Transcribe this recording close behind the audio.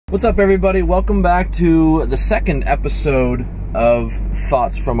What's up, everybody? Welcome back to the second episode of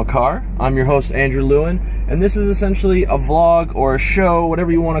Thoughts from a Car. I'm your host, Andrew Lewin, and this is essentially a vlog or a show,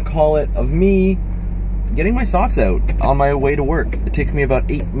 whatever you want to call it, of me getting my thoughts out on my way to work. It takes me about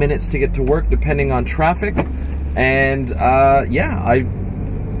 8 minutes to get to work, depending on traffic, and yeah,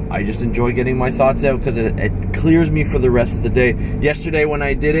 I just enjoy getting my thoughts out because it clears me for the rest of the day. Yesterday when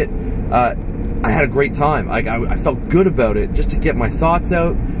I did it, I had a great time. I felt good about it, just to get my thoughts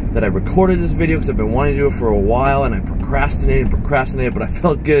out, that I recorded this video because I've been wanting to do it for a while, and I procrastinated, but I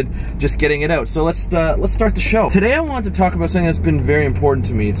felt good just getting it out. So let's start the show. Today I wanted to talk about something that's been very important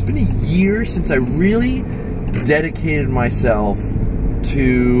to me. It's been a year since I really dedicated myself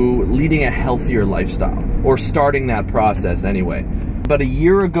to leading a healthier lifestyle, or starting that process anyway. About a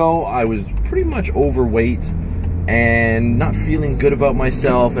year ago, I was pretty much overweight and not feeling good about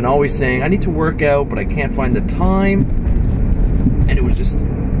myself, and always saying I need to work out, but I can't find the time. And it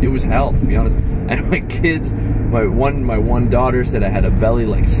was hell, to be honest. And my kids, my one daughter said I had a belly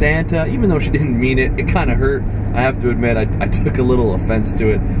like Santa, even though she didn't mean it. It kind of hurt. I have to admit, I took a little offense to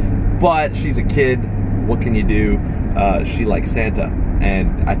it. But she's a kid. What can you do? She likes Santa,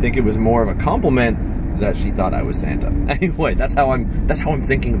 and I think it was more of a compliment that she thought I was Santa. Anyway, that's how I'm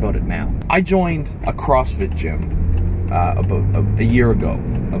thinking about it now. I joined a CrossFit gym about a year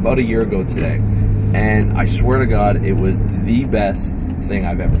ago today, and I swear to God, it was the best thing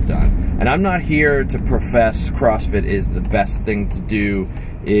I've ever done. And I'm not here to profess CrossFit is the best thing to do.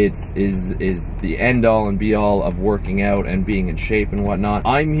 Is the end all and be all of working out and being in shape and whatnot.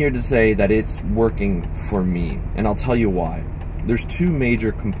 I'm here to say that it's working for me, and I'll tell you why. There's two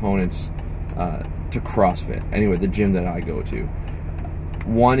major components to CrossFit. Anyway, the gym that I go to.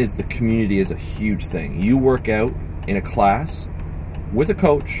 One is the community is a huge thing. You work out in a class with a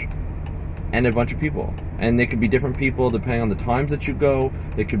coach and a bunch of people, and they could be different people depending on the times that you go.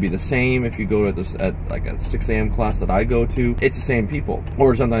 They could be the same if you go to this at like a 6 a.m. class that I go to. It's the same people,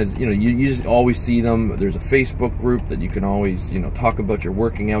 or sometimes you just always see them. There's a Facebook group that you can always talk about your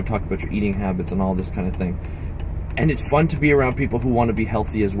working out, talk about your eating habits, and all this kind of thing. And it's fun to be around people who want to be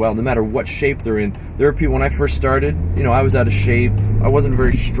healthy as well, no matter what shape they're in. There are people, when I first started, I was out of shape. I wasn't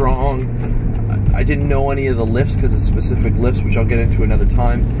very strong. I didn't know any of the lifts because it's specific lifts, which I'll get into another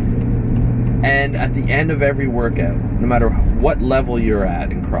time. And at the end of every workout, no matter what level you're at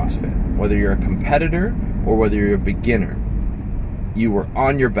in CrossFit, whether you're a competitor or whether you're a beginner, you were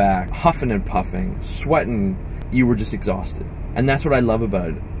on your back, huffing and puffing, sweating. You were just exhausted. And that's what I love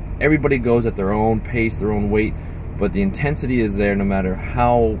about it. Everybody goes at their own pace, their own weight, but the intensity is there no matter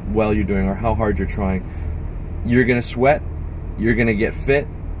how well you're doing or how hard you're trying. You're gonna sweat, you're gonna get fit,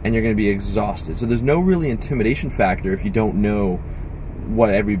 and you're gonna be exhausted. So there's no really intimidation factor if you don't know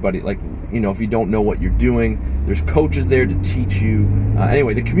what everybody, if you don't know what you're doing. There's coaches there to teach you.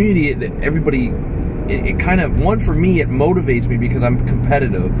 Anyway, the community, everybody, it kind of, for me, it motivates me because I'm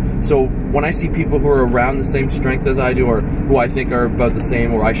competitive. So when I see people who are around the same strength as I do, or who I think are about the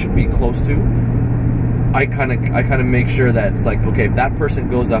same or I should be close to, I kind of make sure that it's like, okay, if that person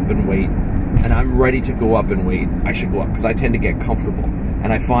goes up in weight and I'm ready to go up in weight, I should go up, because I tend to get comfortable.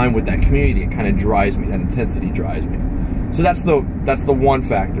 And I find with that community, it kind of drives me, that intensity drives me. So that's the one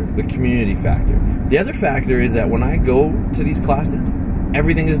factor, the community factor. The other factor is that when I go to these classes,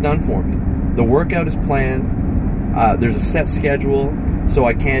 everything is done for me. The workout is planned. There's a set schedule, so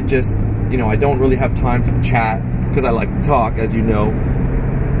I can't just, I don't really have time to chat because I like to talk, as you know.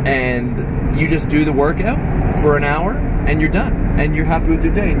 And you just do the workout for an hour, and you're done, and you're happy with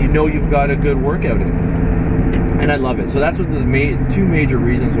your day, and you've got a good workout in. And I love it. So that's what the two major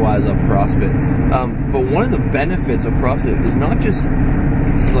reasons why I love CrossFit. But one of the benefits of CrossFit is not just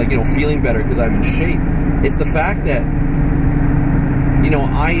feeling better because I'm in shape. It's the fact that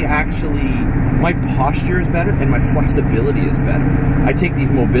my posture is better and my flexibility is better. I take these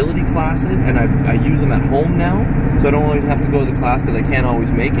mobility classes and I use them at home now, so I don't always have to go to the class because I can't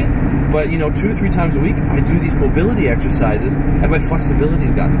always make it. But 2 or 3 times a week, I do these mobility exercises and my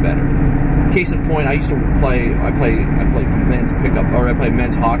flexibility's gotten better. Case in point, I used to play men's pickup, or I play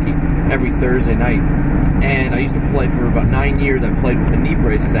men's hockey every Thursday night. And I used to play for about 9 years. I played with a knee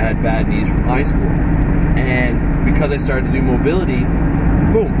brace because I had bad knees from high school. And because I started to do mobility,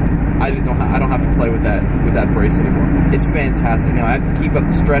 boom, I don't have to play with that brace anymore. It's fantastic. Now I have to keep up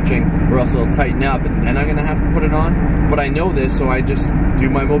the stretching or else it'll tighten up, and then I'm gonna have to put it on. But I know this, so I just do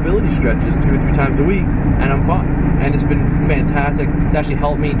my mobility stretches 2 or 3 times a week, and I'm fine. And it's been fantastic. It's actually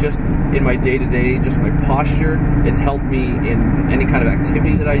helped me just in my day-to-day, just my posture. It's helped me in any kind of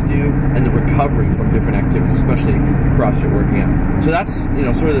activity that I do, and the recovery from different activities, especially CrossFit working out. So that's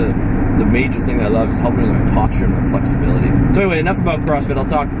sort of the major thing that I love is helping with my posture and my flexibility. So anyway, enough about CrossFit. I'll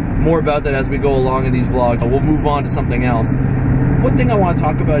talk more about that as we go along in these vlogs. We'll move on to something else. One thing I want to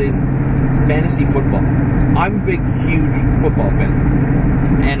talk about is fantasy football. I'm a big, huge football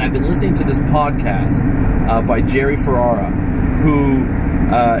fan. And I've been listening to this podcast by Jerry Ferrara, who,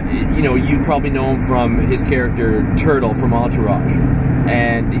 you know, you probably know him from his character Turtle from Entourage.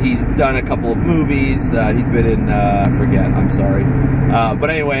 And he's done a couple of movies. He's been in, I forget, I'm sorry. But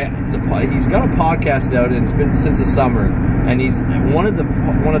anyway, he's got a podcast out, and it's been since the summer. And he's one of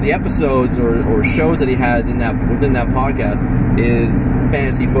the episodes or shows that he has within that podcast is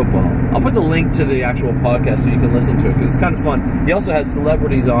fantasy football. I'll put the link to the actual podcast so you can listen to it, because it's kind of fun. He also has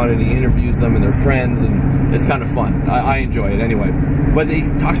celebrities on, and he interviews them and their friends, and it's kind of fun. I enjoy it anyway. But he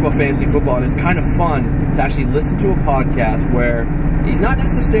talks about fantasy football, and it's kind of fun to actually listen to a podcast where he's not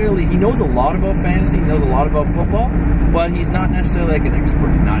necessarily, he knows a lot about fantasy, he knows a lot about football, but he's not necessarily like an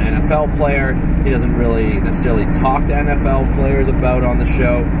expert. He's not an NFL player. He doesn't really necessarily talk to NFL players about on the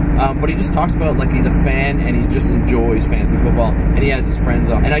show, but he just talks about like he's a fan and he just enjoys fantasy football, and he has his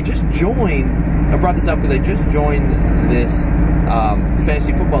friends on. And I brought this up because I just joined this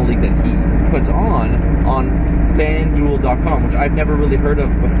fantasy football league that he puts on FanDuel.com, which I've never really heard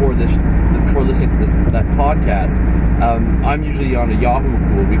of before listening to that podcast. I'm usually on a Yahoo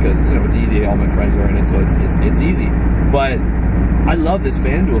pool because, you know, it's easy. All my friends are in it, so it's easy. But I love this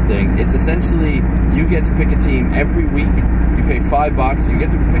FanDuel thing. It's essentially you get to pick a team every week. You pay $5. You get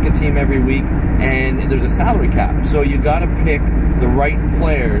to pick a team every week, and there's a salary cap. So you got to pick the right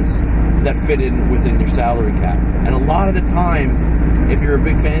players that fit in within your salary cap. And a lot of the times, if you're a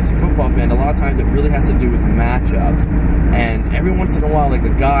big fantasy football fan, a lot of times it really has to do with matchups. And every once in a while, like the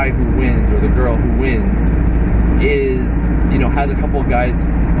guy who wins or the girl who wins is, you know, has a couple of guys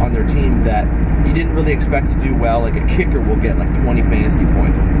on their team that you didn't really expect to do well. Like a kicker will get like 20 fantasy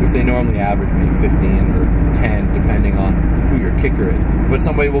points, which they normally average maybe 15 or 10, depending on who your kicker is. But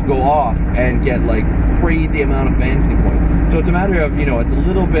somebody will go off and get like crazy amount of fantasy points. So it's a matter of, you know, it's a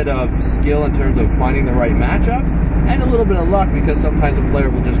little bit of skill in terms of finding the right matchups, and a little bit of luck, because sometimes a player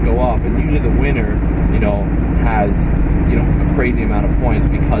will just go off, and usually the winner, you know, has, you know, a crazy amount of points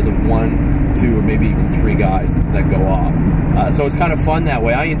because of 1, 2, or maybe even 3 guys that go off. So it's kind of fun that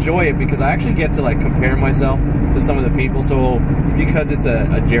way. I enjoy it because I actually get to like compare myself to some of the people. So because it's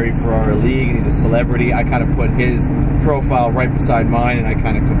a Jerry Ferrara league and he's a celebrity, I kind of put his profile right beside mine, and I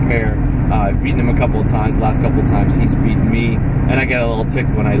kind of compare. I've beaten him a couple of times. The last couple of times he's beaten me, and I get a little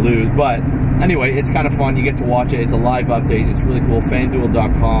ticked when I lose. But anyway, it's kind of fun. You get to watch it. It's a live update. It's really cool.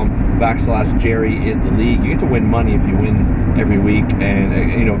 FanDuel.com/Jerry is the league. You get to win money if you win every week, and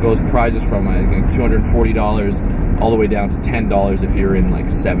you know, it goes prizes from $240 all the way down to $10 if you're in like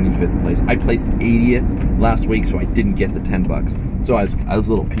 75th place. I placed 80th last week, so I didn't get the $10. So I was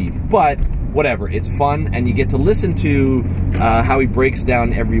a little peeved, but whatever, it's fun, and you get to listen to how he breaks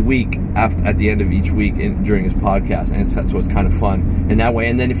down every week at the end of each week during his podcast, and so it's kind of fun in that way.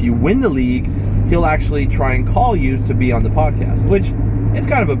 And then if you win the league, he'll actually try and call you to be on the podcast, which it's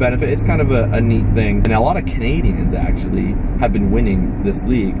kind of a benefit. It's kind of a neat thing. And a lot of Canadians actually have been winning this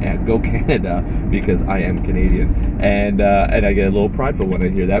league at Go Canada, because I am Canadian, and I get a little prideful when I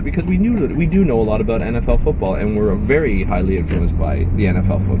hear that, because we do know a lot about NFL football, and we're very highly influenced by the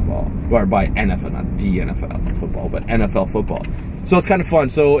NFL football, or by NFL, not the NFL football, but NFL football. So it's kind of fun.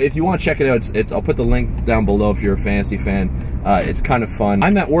 So if you want to check it out, I'll put the link down below if you're a fantasy fan. It's kind of fun.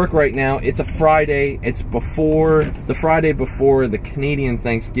 I'm at work right now. It's a Friday. It's the Friday before the Canadian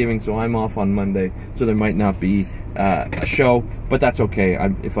Thanksgiving, so I'm off on Monday. So there might not be a show, but that's okay.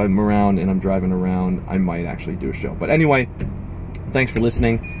 If I'm around and I'm driving around, I might actually do a show. But anyway, thanks for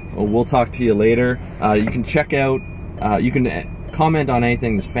listening. We'll talk to you later. You can check out, you can comment on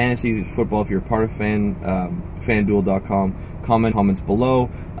anything that's fantasy football if you're a part of FanDuel.com. Comments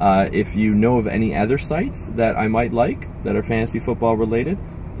below. If you know of any other sites that I might like that are fantasy football related,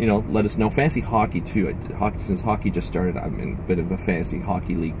 you know, let us know. Fantasy hockey too. Since hockey just started, I'm in a bit of a fantasy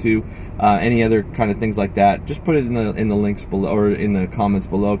hockey league too. Any other kind of things like that, just put it in the links below, or in the comments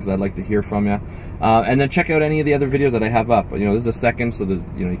below, because I'd like to hear from you. And then check out any of the other videos that I have up. You know, this is the second, so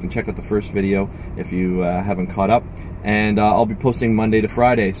you know, you can check out the first video if you haven't caught up. And I'll be posting Monday to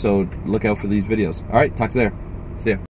Friday, so look out for these videos. All right, talk to you there. See ya.